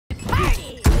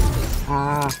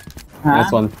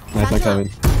Nice one, Kevin.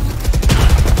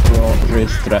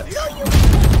 Raze Strats.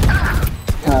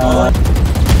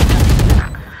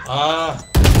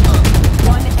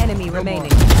 One enemy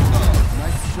remaining.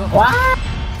 What?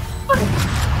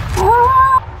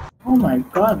 Oh my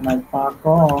god, my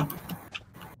parkour.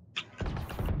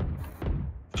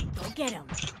 Go get him.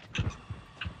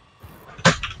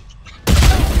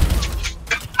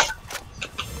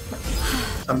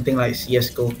 Something like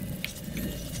CSGO.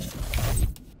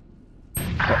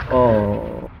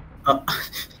 Oh.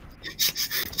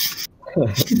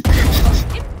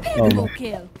 Impeccable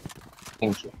kill.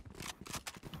 Thank you.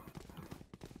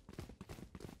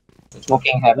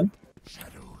 Smoking heaven.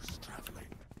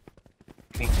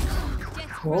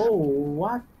 Oh,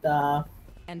 what the?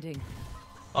 Ending.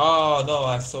 Oh no,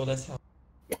 I saw that.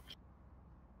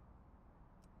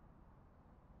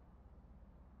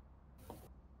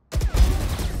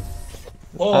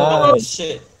 Oh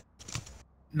shit.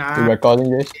 Nah. You recording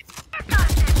this?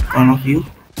 One of you.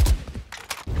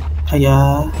 Hiya.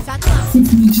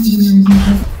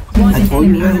 One I told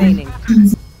enemy you. remaining.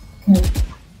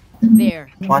 There.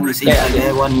 One is inside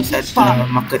there, one is at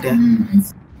market there.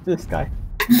 This guy.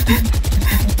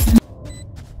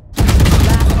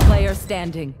 Last player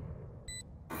standing.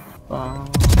 Wow.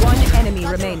 One enemy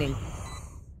remaining.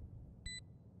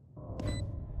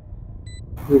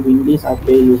 You win this, I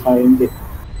pay you 500.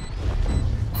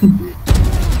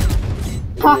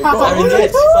 Firing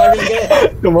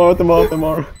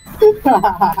Tomorrow.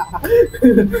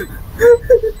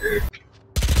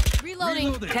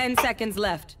 Reloading. 10 seconds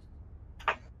left.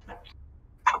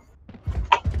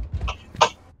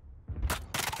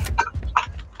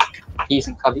 He's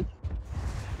in cubby.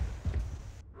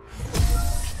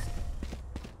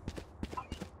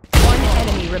 One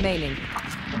enemy remaining.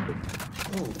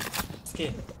 Ooh,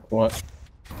 skin. What?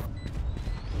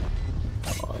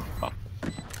 Oh, fuck.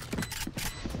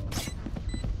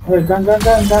 Hey, gun.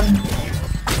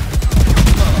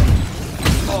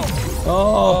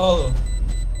 Oh.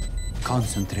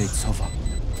 Concentrate, Sova.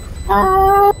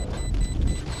 Ah!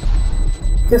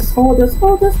 Just hold.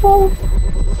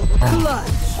 Clutch.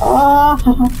 Ah!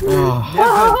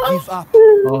 Never give up.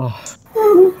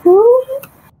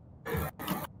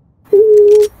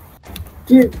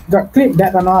 Clip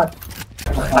that or not?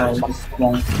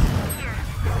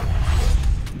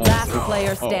 Last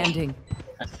player standing.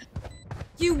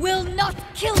 You will not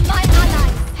kill my ally.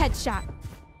 Headshot.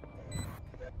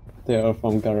 They are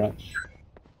from garage.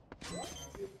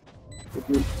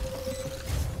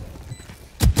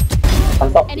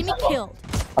 On top. Enemy killed.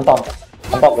 On top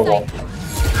of the wall.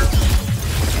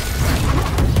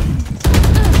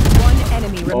 One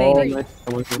enemy remaining.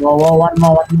 Nice. Whoa, one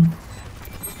more.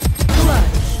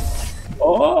 Clutch.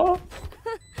 Oh!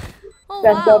 Oh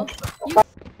That's wow.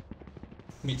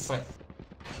 Mid fight.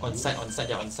 On site,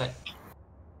 yeah, on site.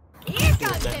 Here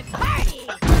comes the party.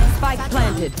 Spike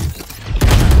planted.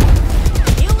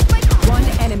 One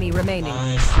enemy remaining.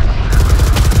 Nice.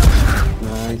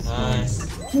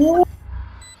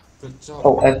 Good job.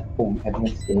 Oh, I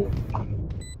missed it.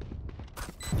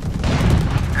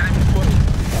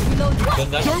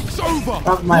 Don't die. Joke's over.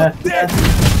 Fuck my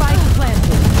Spike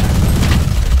planted.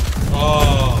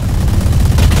 Oh.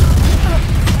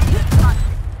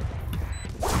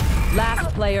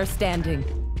 Last player standing.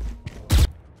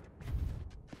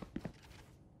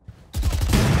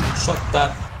 Shot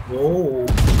that. Whoa.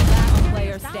 Last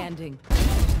player standing.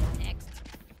 Next.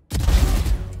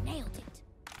 Nailed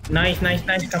it. Nice.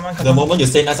 Come on. The moment you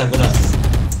say nice, I'm gonna.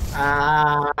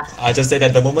 Ah. I just say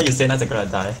that the moment you say nice, I'm gonna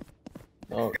die.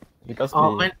 Oh, because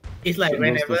It's like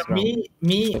we lose whenever this round.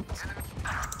 me.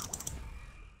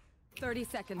 30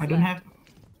 seconds I don't left. have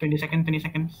 20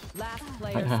 seconds. Last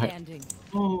player Hi. standing.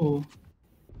 Oh.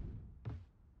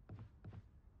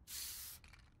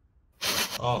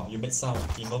 Oh, you made sound.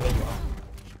 You know where you are.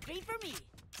 Pray for me.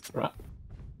 Right.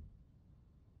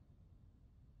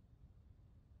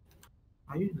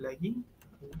 Are you lagging?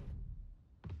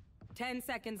 10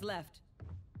 seconds left.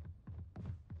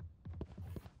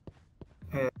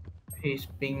 His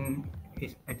ping.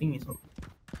 I think it's okay.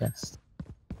 Yes.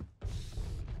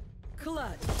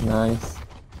 Clutch. Nice.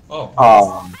 Oh.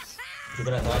 Oh. You're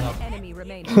gonna die now. Enemy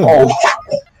remaining. Oh.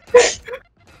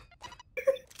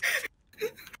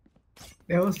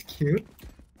 That was cute.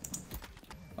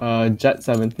 Jet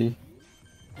 70.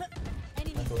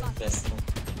 Enemy I'm going best.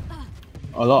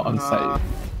 A lot on site.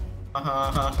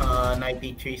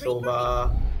 93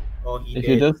 Sova. Oh, he If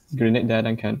you dead. just grenade there,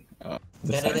 then can.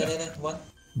 The side There. One.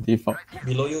 default.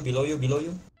 Below you.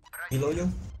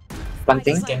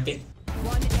 Planting. Camping.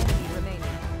 One enemy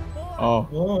remaining. Oh,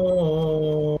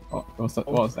 Oh. what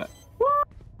was that?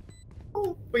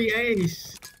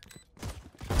 Ace.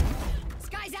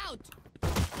 Sky's out.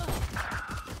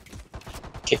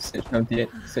 Sage 98.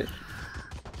 Sage.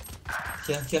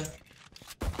 Here.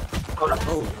 Last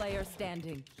player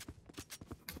standing.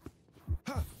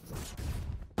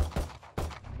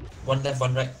 One left,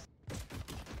 one right.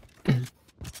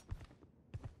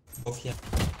 Both here.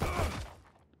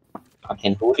 I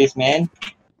can do this, man.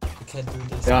 You can do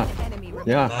this. Yeah. Enemy remaining.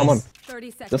 Yeah, come on. Nice.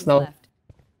 30 seconds Just now. left.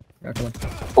 Yeah, come on.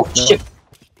 Oh shit.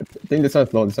 I think this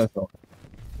one's low. This one's low.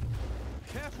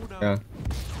 Careful now. Yeah.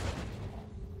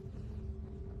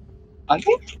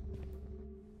 Okay.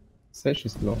 Sage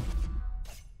is low.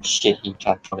 Shit, he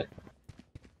tried for it.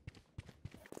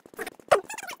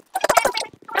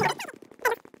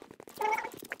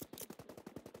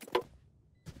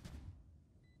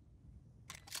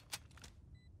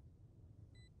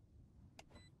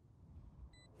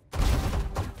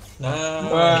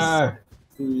 Nice. Ah,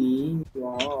 See,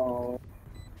 wow.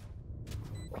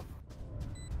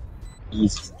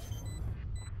 Easy.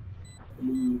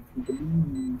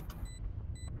 Believe.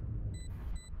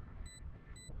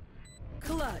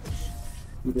 Clutch.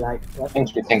 You like what?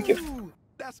 Thank you. Ooh,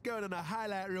 that's going on a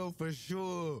highlight reel for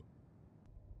sure.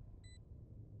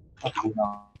 I don't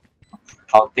know.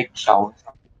 I'll take showers.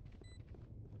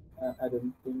 I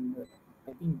don't think.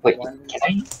 I think Wait, one. can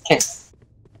I? Can.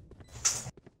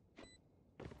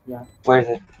 Yeah. Where is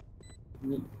it?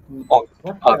 Need, Oh,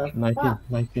 what oh. the 19. fuck?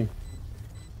 19.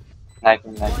 Knife.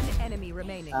 One enemy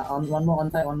remaining. On one more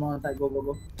on site.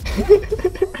 Go.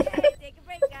 Take a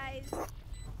break, guys.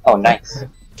 Oh, nice.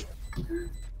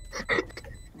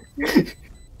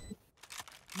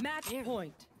 Match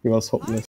point. He was hopeless.